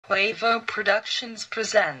Quavo Productions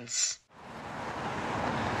presents.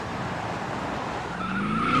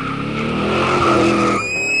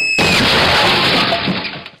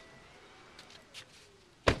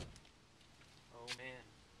 Oh man.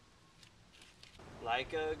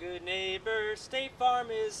 Like a good neighbor, State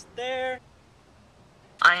Farm is there.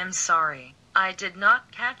 I am sorry, I did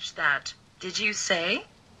not catch that. Did you say?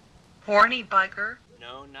 Horny biker?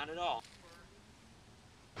 No, not at all.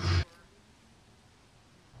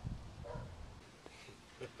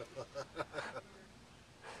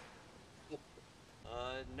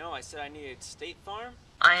 No, I said I needed State Farm.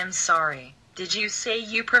 I am sorry. Did you say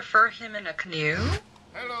you prefer him in a canoe?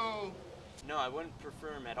 Hello. No, I wouldn't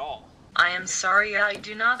prefer him at all. I am sorry, I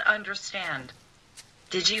do not understand.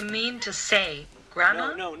 Did you mean to say,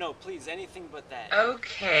 Grandma? No, please, anything but that.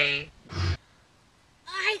 Okay.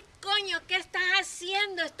 Ay, coño, ¿qué estás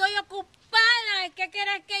haciendo? Estoy ocupada. ¿Qué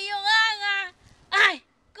quieres que yo haga? Ay,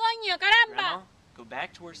 coño, caramba. Grandma, go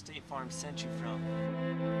back to where State Farm sent you from.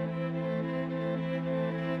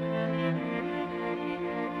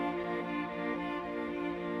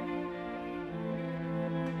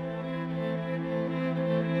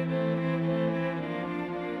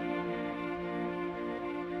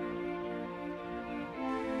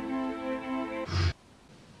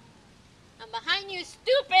 I'm behind you,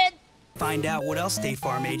 stupid. Find out what else State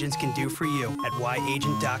Farm agents can do for you at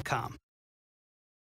yagent.com.